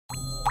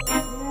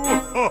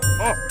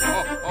Hello.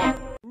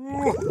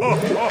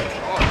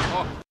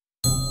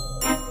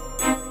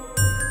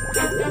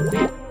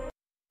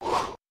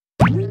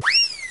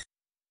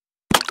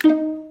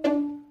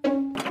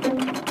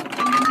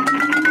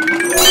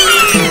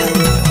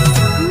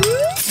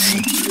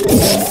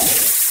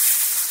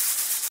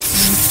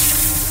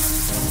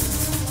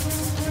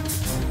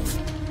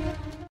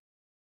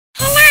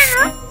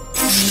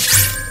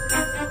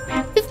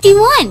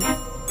 51.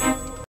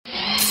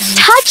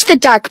 Touch the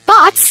dark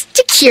bots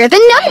to cure the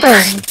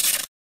number.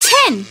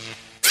 10,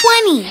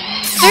 20,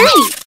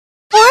 30,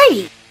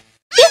 40,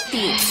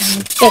 50.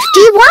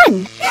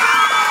 51.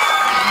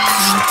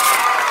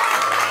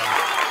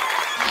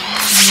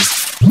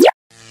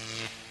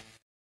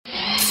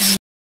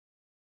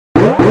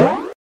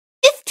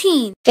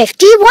 15.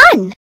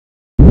 51. 15,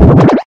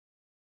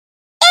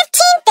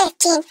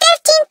 15,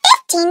 15,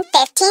 15,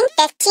 15,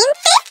 15,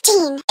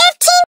 15,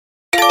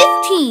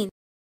 15.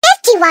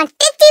 51,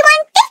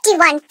 51,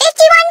 51,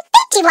 51,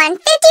 51,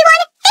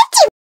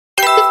 51,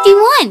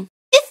 51,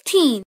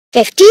 15.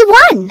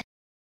 51.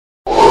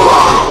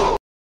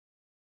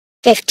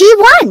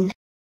 51.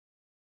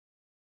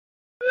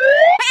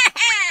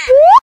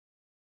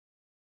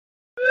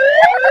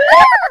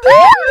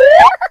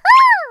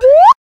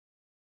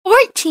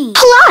 14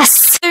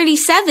 plus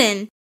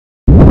 37.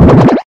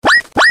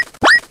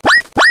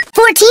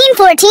 14,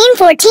 14,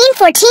 14,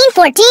 14,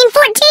 14,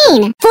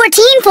 14.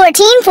 14,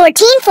 14,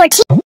 14,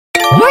 14.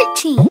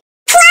 14.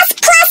 Plus,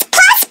 plus,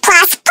 plus,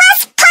 plus,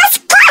 plus, plus,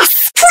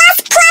 plus.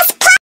 Plus, plus,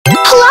 plus.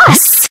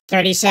 Plus.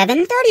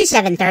 37,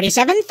 37,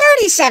 37,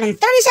 37,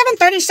 37,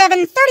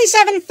 37,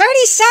 37,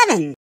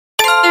 37.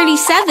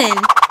 37.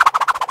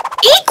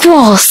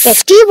 Equals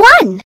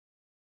 51.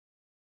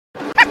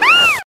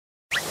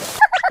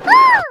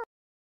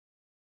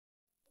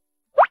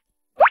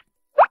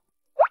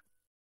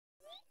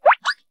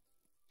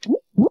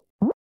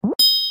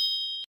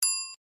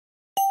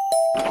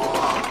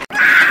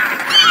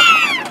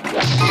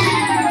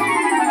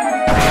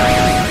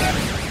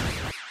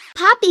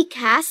 Poppy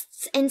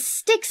casts and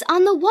sticks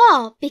on the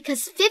wall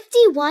because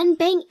 51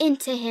 bang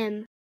into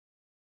him.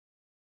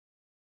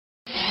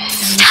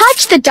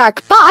 Touch the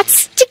dark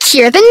bots to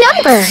cure the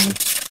number.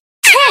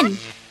 10,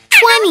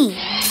 20,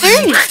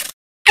 30,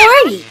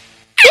 40,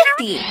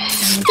 50,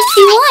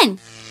 51,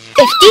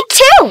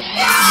 52.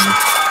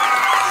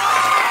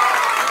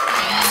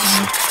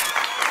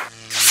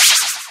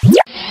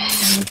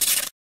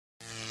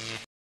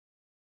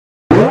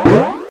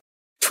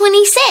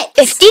 26,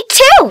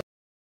 52.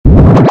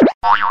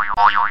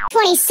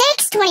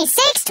 26,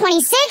 26,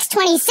 26,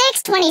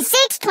 26,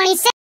 26,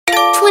 26.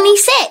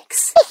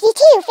 26.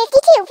 52,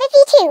 52,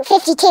 52,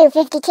 52,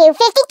 52,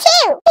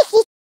 52,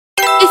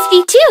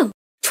 52.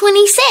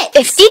 26.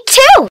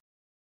 52.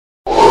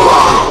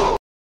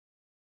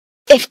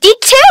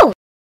 52.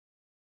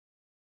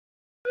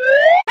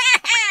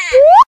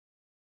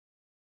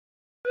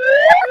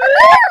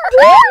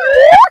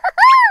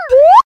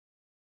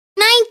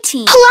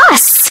 19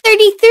 plus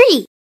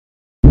 33.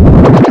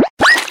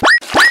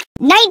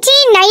 19,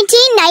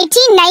 19,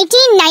 19,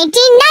 19, 19,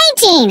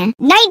 19. 19,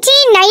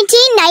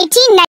 19,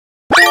 19,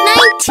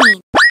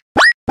 19.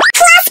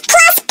 Plus, plus,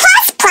 plus,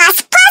 plus, plus,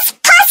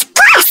 plus,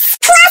 plus,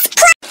 plus,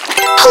 plus.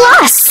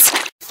 Plus.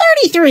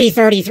 33,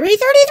 33,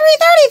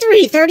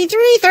 33, 33,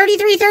 33,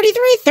 33,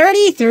 33,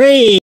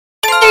 33.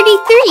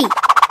 33.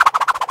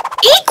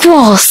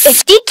 Equals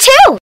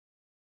 52.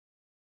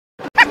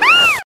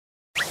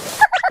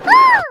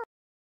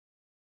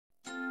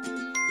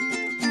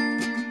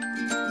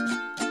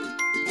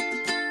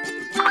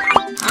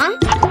 Huh?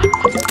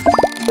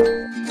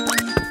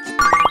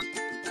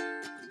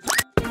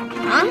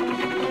 Huh?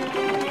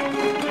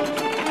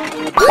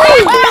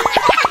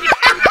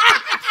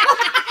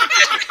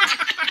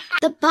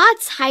 The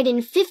bots hide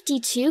in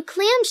 52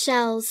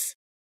 clamshells.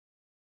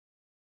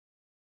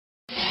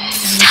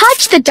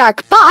 Touch the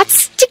dark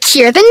bots to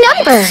cure the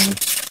number.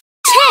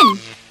 10,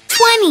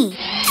 20,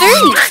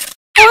 30,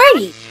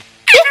 40,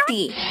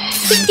 50,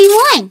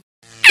 51,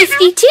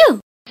 52,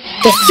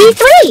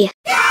 53.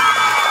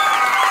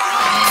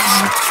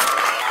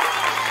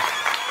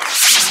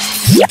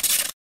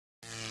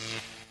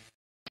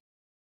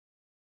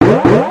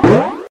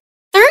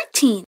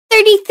 13,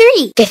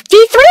 33,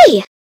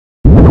 53.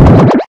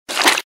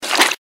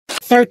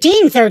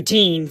 13,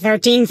 13,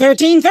 13,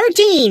 13,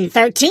 13, 13,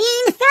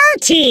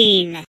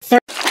 13.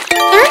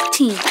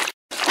 13.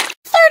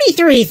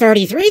 33, 33,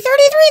 33,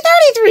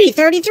 33,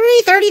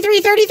 33,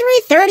 33,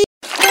 33, 30.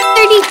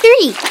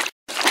 33.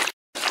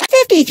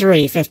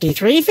 53,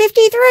 53,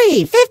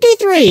 53,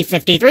 53,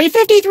 53,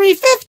 53,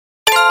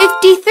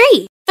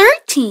 53.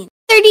 13,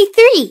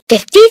 33,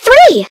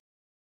 53.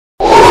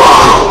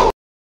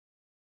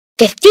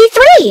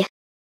 53.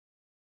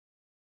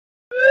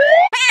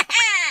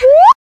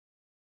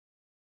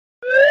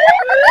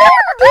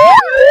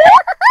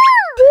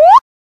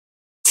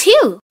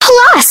 2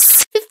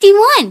 plus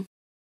 51. 2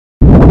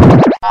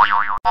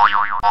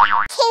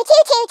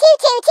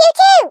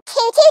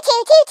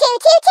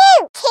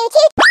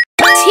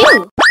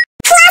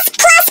 plus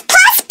plus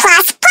plus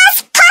plus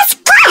plus plus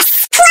plus.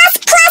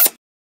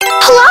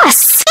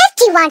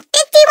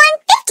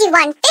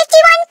 51,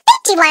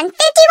 51,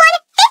 51,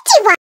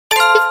 51.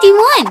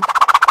 51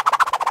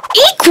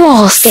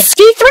 equals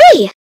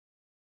 53.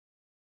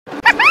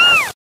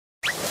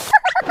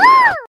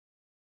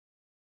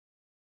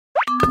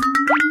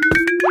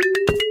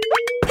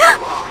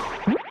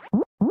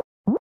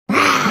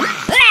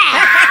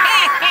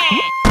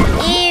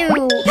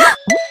 Ew.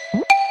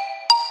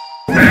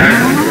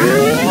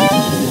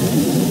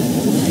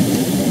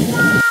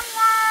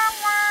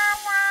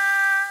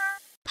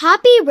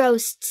 Poppy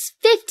roasts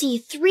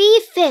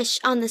 53 fish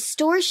on the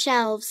store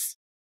shelves.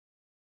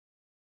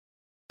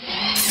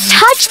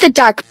 Touch the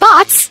dark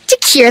bots to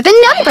cure the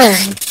number.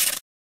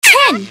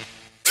 10,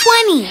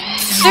 20,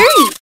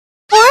 30,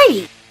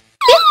 40,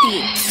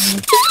 50,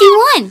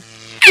 51,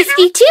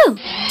 52,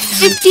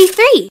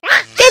 53,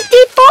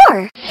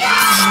 54.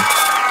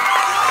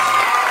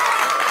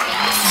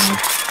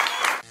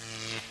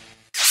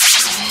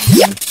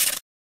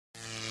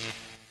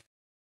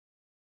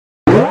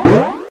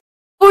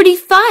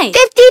 45,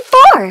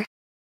 54.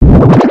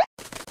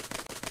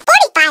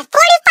 45, 45,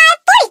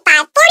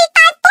 45,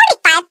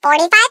 45,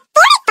 45,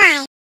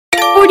 45,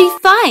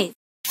 45,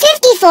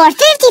 54,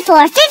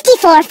 54,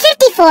 54,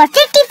 54,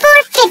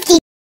 54, 50.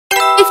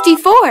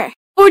 54,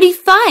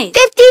 45,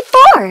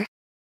 54.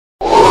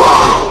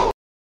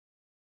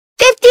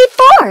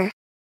 54.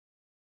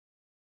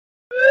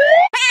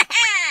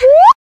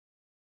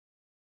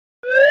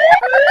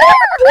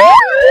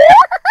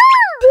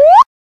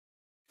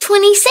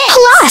 26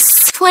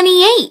 plus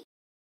 28.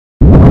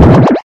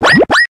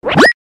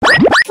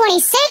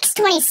 26,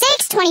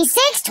 26,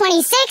 26,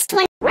 26,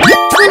 20.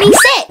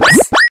 26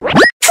 Plus,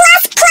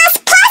 plus, plus,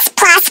 plus,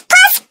 plus,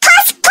 plus,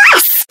 plus,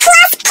 plus,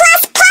 plus,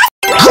 plus.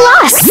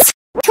 plus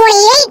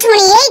 28,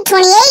 28,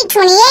 28,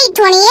 28,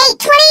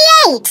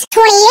 28, 28,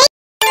 28.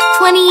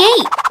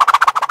 28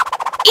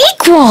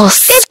 equals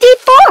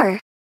 54.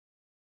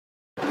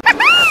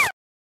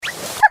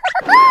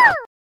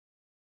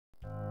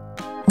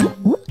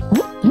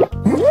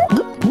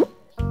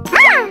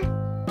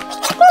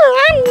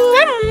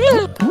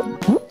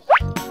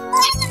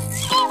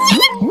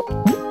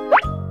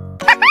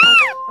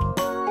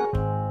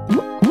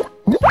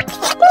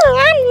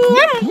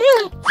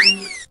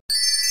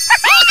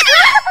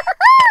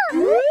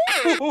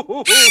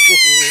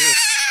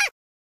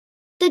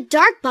 The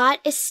dark bot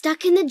is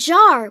stuck in the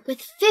jar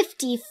with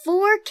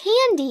 54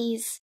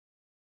 candies.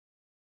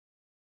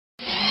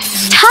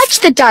 Touch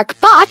the dark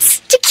bots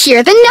to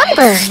cure the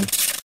number.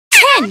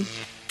 10,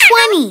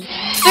 20,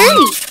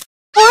 30,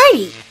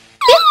 40,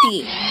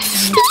 50,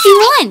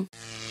 51,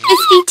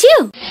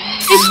 52,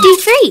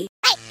 53,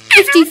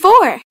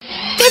 54,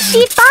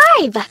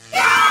 55.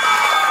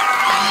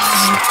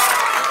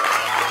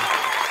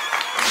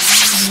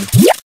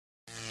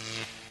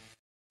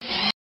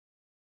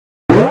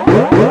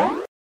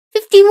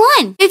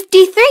 51,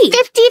 53,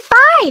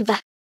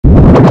 55.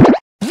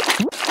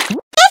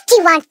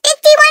 51,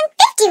 51,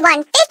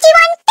 51,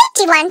 51,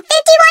 51,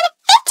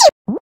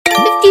 51,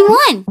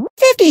 51,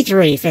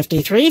 53,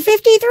 53,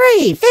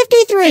 53,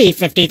 53, 53,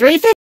 53,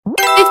 55,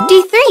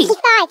 55,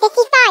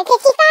 55,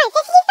 55,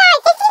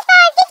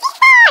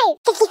 55,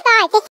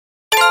 55,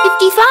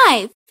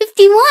 55,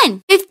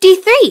 51,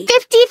 53,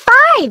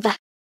 55,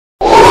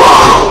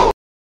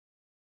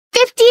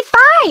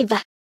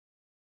 55.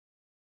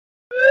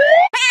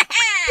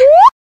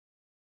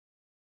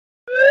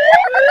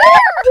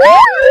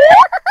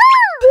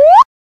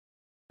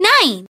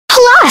 9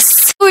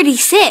 plus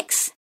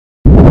 46.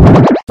 9,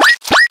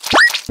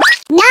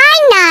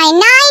 9, 9,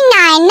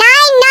 9, 9,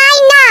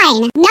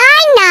 9, 9,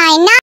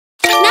 9, 9,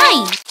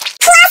 9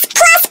 plus,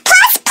 plus,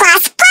 plus,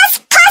 plus,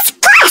 plus, plus,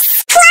 plus,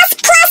 plus,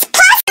 plus,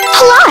 plus,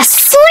 plus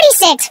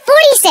 46,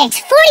 46,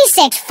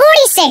 46,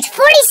 46,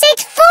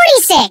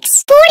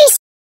 46, 46,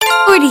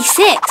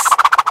 46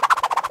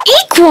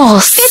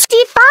 equals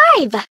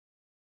 55.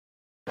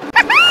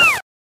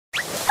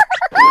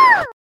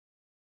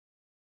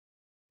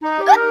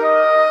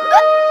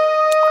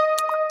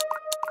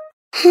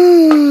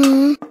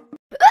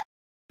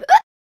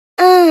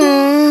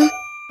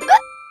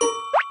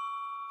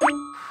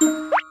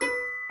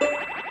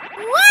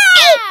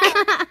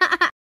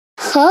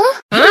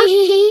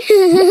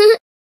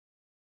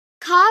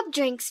 Cobb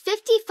drinks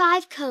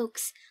 55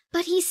 Cokes,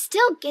 but he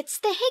still gets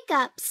the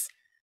hiccups.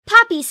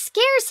 Poppy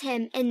scares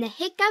him and the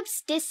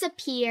hiccups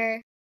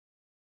disappear.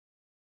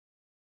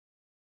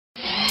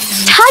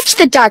 Touch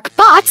the dark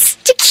bots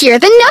to cure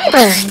the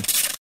number.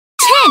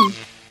 10,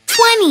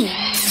 20,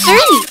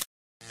 30,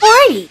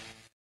 40,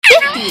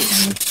 50,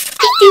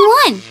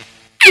 51,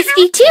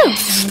 52,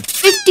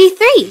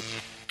 53,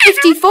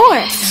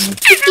 54,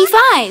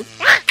 55,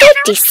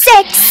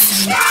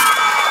 56.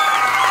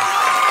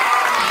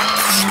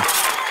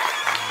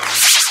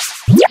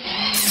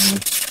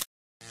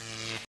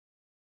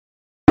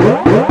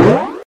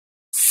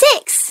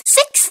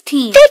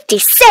 16,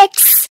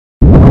 56.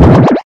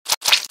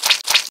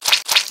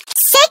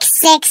 6,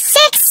 6,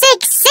 6,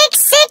 6, 6,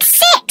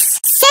 6,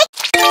 6,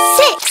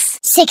 6,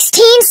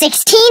 16,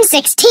 16, 16,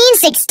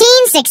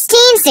 16,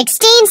 16,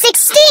 16, 16,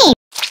 16,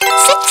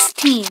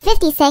 15,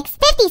 56,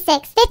 56,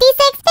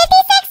 56,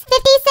 56,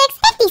 56,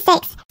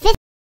 56,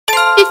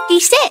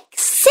 56,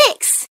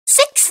 6,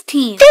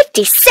 16.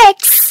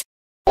 56,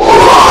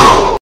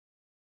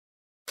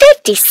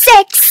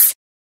 56.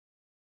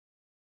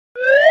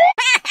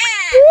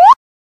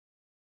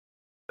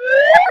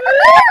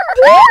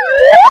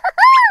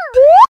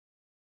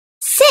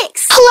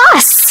 6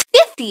 Plus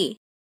 50.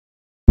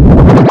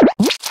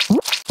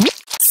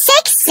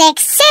 6,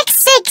 6, 6,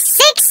 6,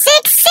 6,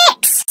 6,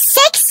 6,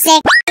 6,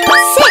 6.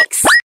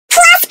 6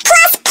 Plus,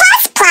 plus,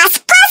 plus, plus,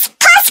 plus,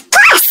 plus,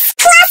 plus,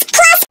 plus,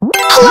 plus.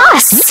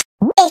 Plus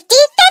 50,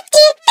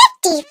 50,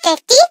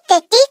 50,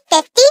 50,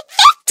 50,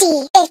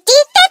 50, 50,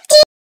 50,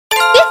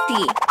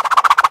 50.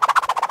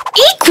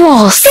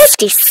 equals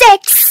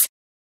 56.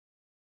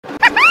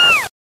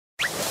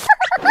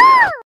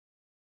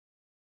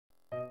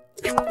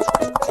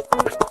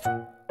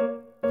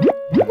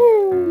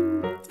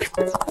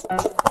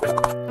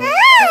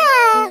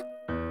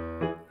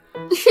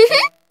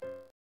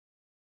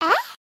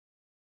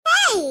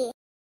 Hey!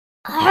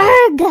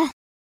 Arg!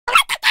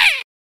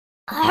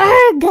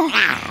 Arg!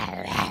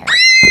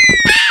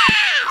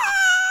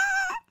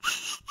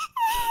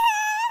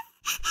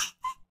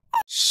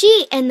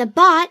 She and the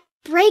bot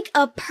break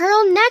a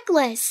pearl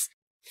necklace.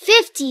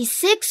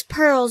 56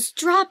 pearls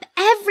drop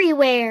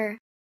everywhere.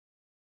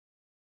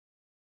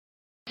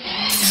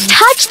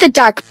 Touch the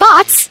dark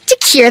bots to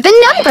cure the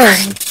number.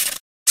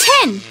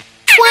 10,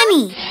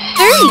 20,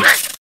 30,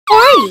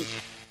 40,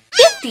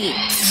 50,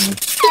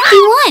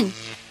 51,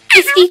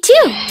 52,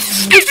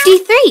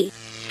 53,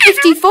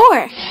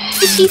 54,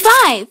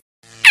 55,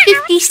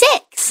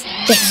 56,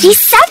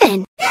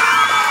 57.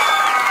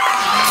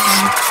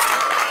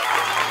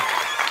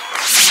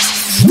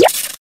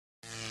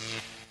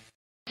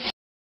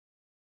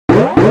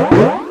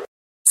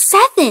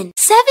 7,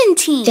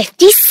 17,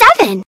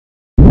 57.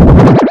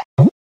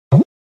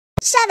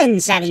 7,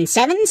 7,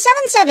 7, 7,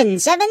 7,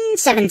 7,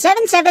 7,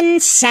 7, 7,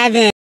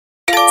 7.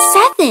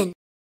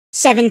 7,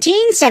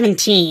 17,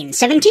 17,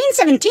 17,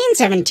 17,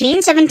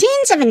 17, 17,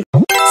 7.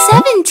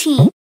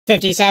 17,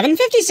 57,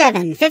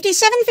 57,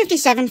 57,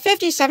 57,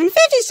 57,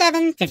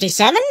 57,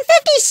 57,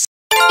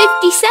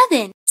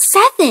 57,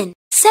 7,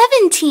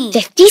 17,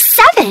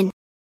 57.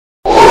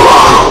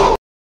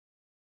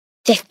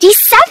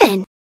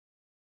 57.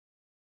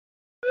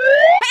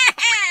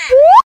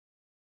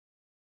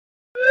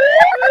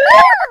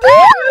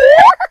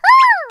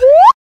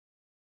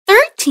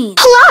 13,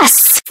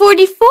 Plus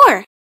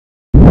 44,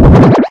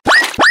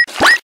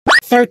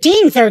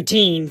 13,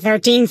 13,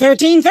 13,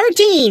 13,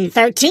 13, 13, 13,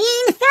 plus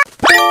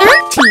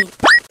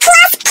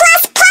plus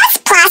plus plus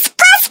plus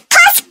plus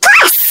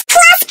plus plus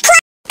plus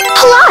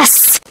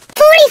plus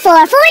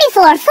 44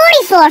 44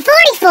 44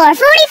 44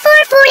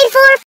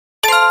 44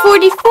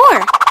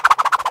 44,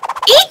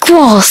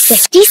 equals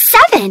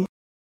 57.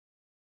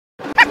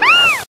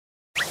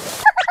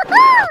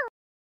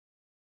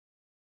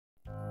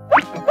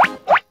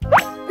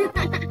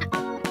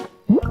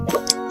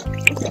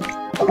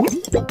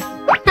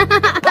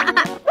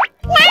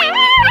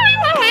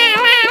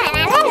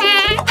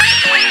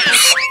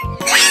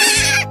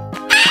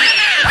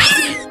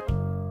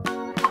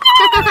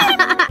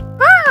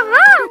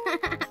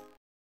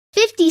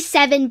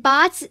 Seven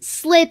bots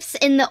slips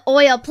in the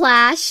oil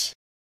plash.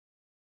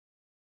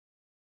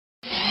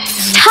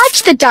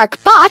 Touch the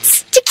dark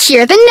bots to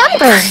cure the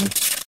number.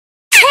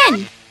 10,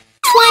 20,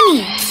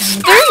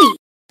 30,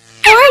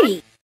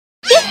 40,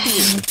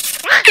 50,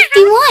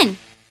 51,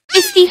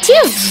 52,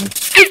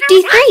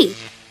 53,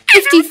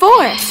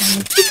 54,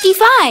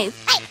 55,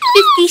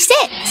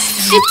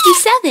 56,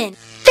 57,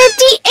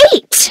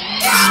 58.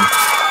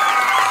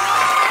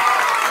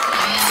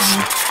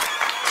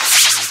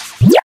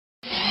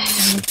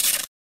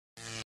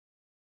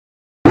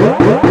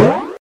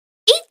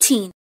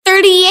 18,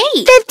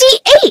 38,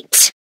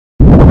 58.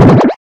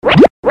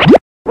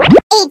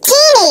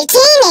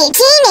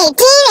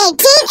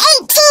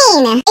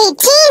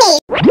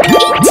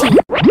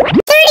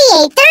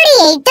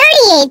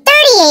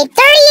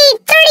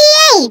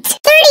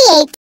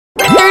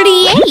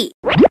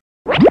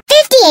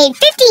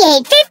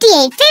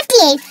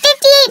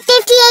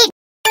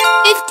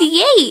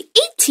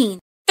 18,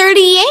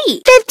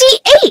 38,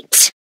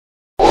 58.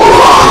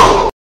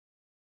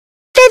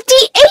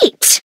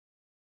 58.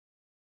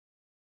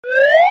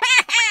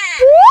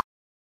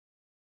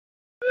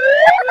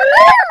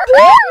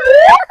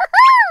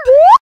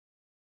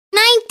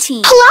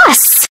 19,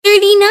 Plus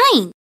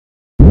 39,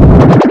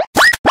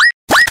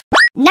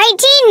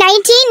 19.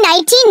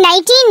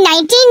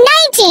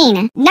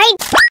 19,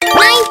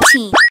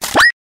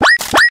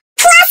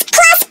 Plus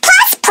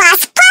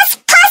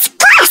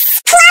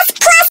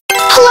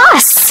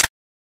plus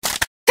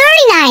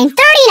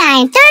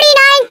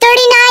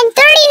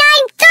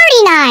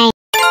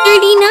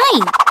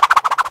 39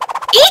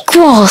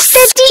 equals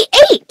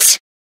 58.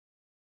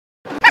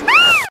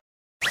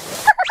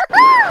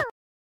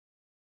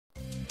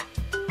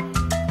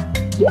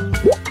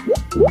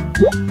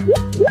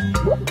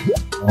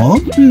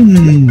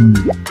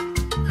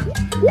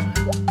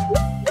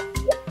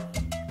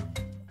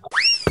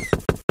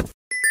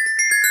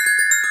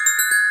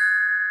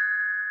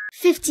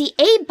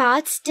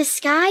 CandyBots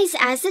disguise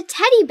as a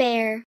teddy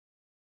bear.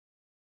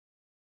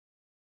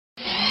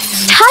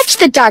 Touch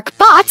the dark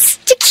bots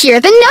to cure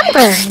the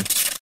number.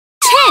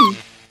 10,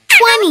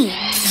 20,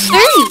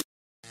 30,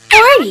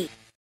 40,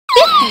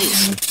 50,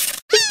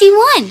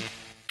 51,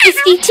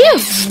 52,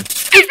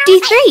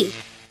 53,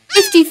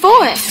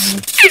 54,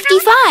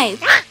 55,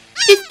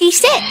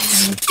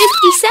 56,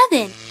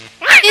 57,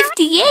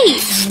 58,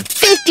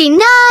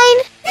 59.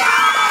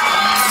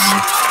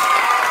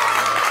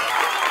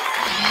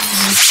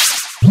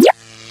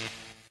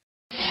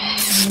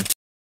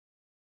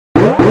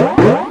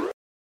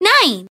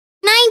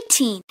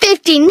 19,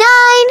 59.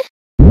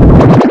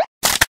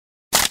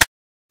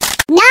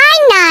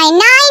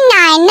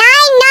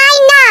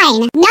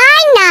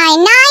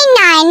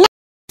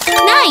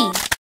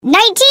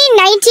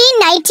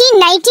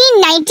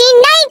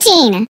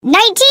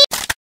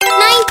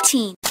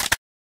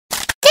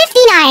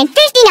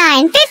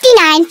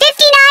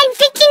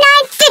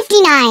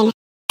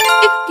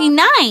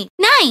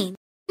 9.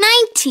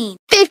 19.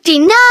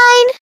 59.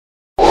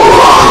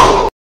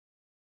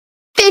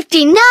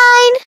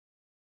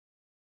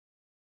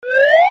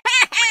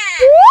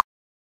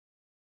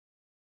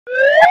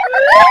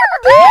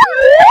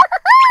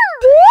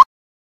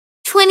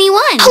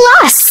 21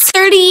 plus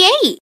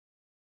 38.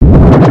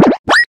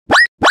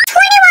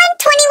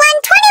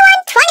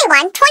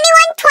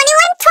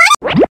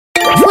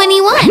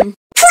 21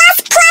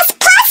 plus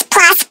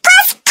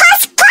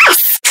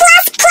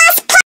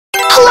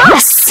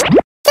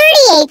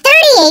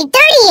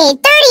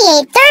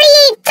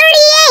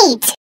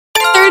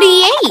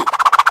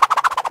 38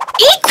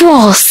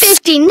 equals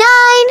 59.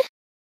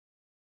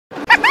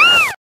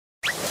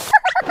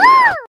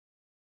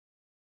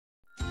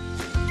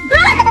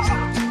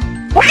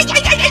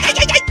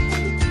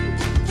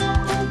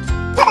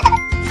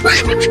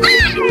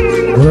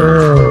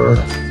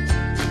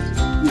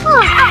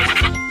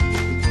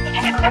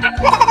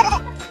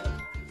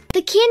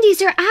 The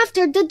candies are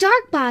after the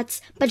dark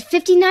bots, but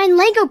 59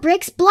 Lego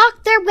bricks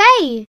block their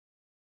way.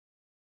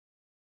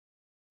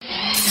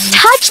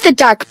 Touch the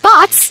dark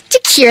bots to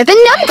cure the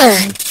number.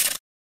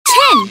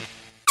 10,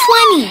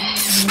 20,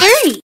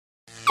 30,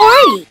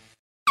 40,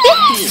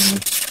 50,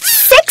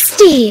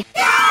 60.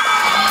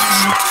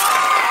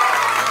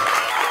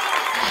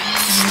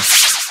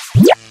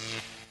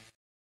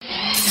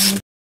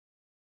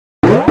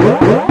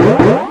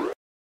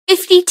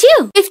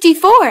 52,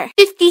 54,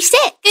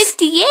 56,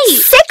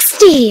 58,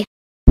 60.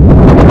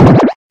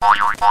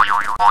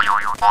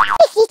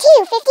 52.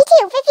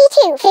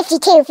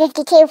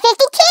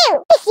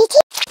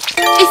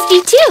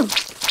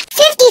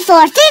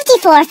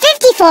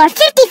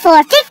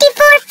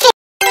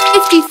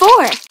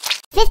 54.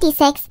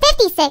 56.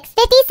 58.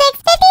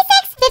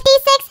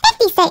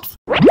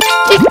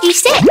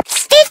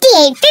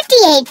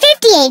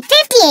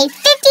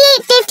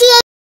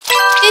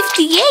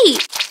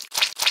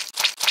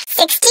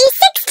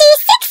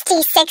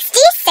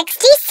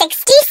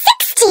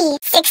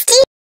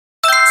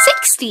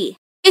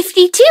 60.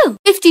 52,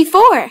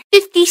 54,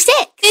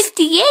 56,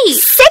 58,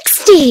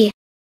 60.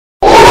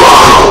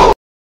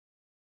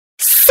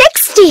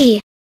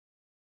 60.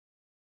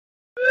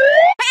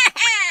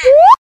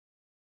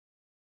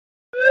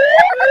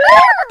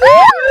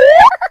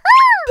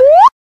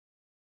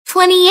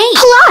 28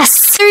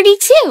 plus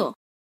 32.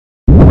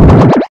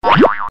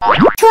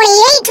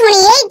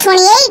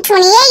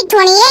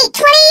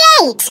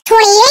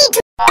 28.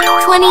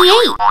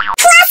 28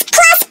 plus.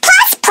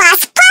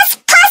 plus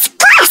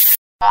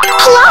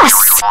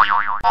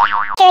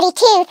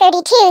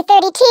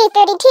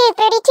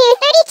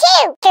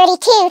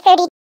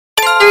 32.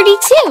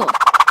 32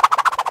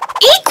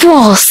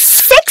 equals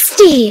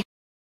 60.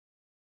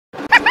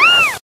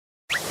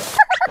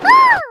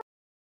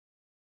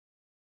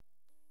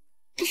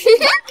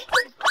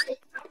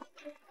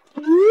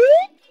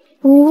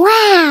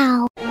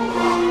 Wow!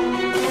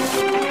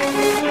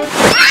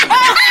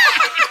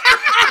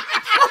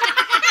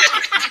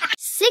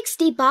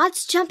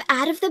 Bots jump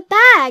out of the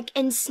bag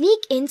and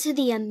sneak into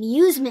the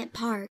amusement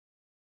park.